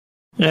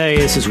Hey,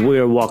 this is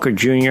Wheeler Walker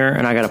Jr.,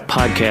 and I got a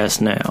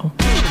podcast now.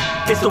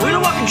 It's the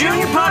Wheeler Walker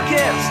Jr.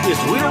 podcast. It's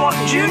the Wheeler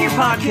Walker Jr.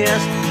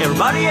 podcast.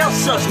 Everybody else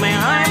sucks,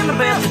 man. I am the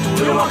best. It's the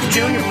Wheeler Walker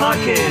Jr.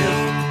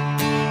 podcast.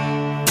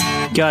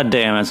 God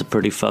damn, that's a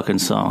pretty fucking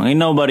song. Ain't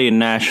nobody in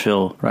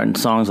Nashville writing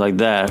songs like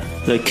that.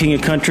 The king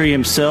of country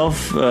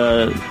himself,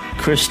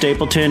 Chris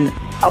Stapleton.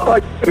 I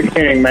thought you were the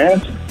king,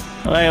 man.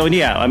 Well,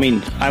 yeah, I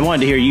mean, I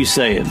wanted to hear you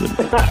say it.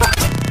 But...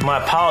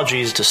 My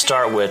apologies to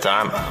start with.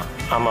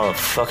 I'm a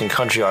fucking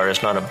country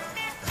artist, not a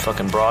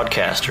fucking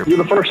broadcaster. You're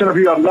the first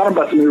interview I've done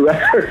about the new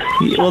record.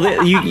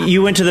 Well,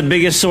 you went to the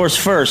biggest source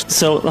first.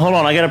 So hold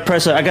on, I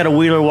got a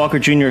Wheeler Walker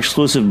Jr.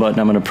 exclusive button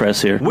I'm gonna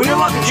press here. Wheeler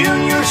Walker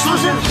Jr.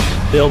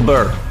 exclusive. Bill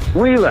Burr.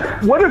 Wheeler,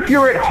 what if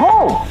you're at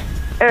home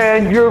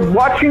and you're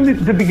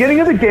watching the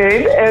beginning of the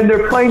game and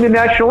they're playing the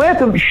national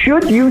anthem?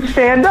 Should you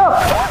stand up?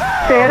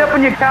 Stand up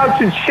on your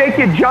couch and shake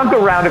your junk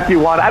around if you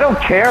want. I don't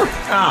care.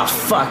 Ah,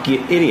 fuck, you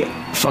idiot.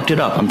 Fucked it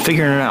up. I'm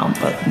figuring it out,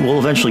 but we'll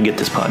eventually get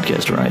this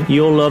podcast right.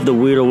 You'll love the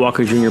Wheeler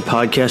Walker Jr.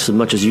 podcast as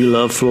much as you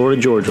love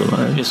Florida Georgia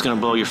Line. It's gonna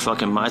blow your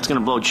fucking mind. It's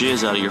gonna blow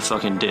jizz out of your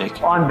fucking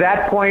dick. On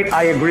that point,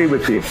 I agree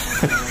with you.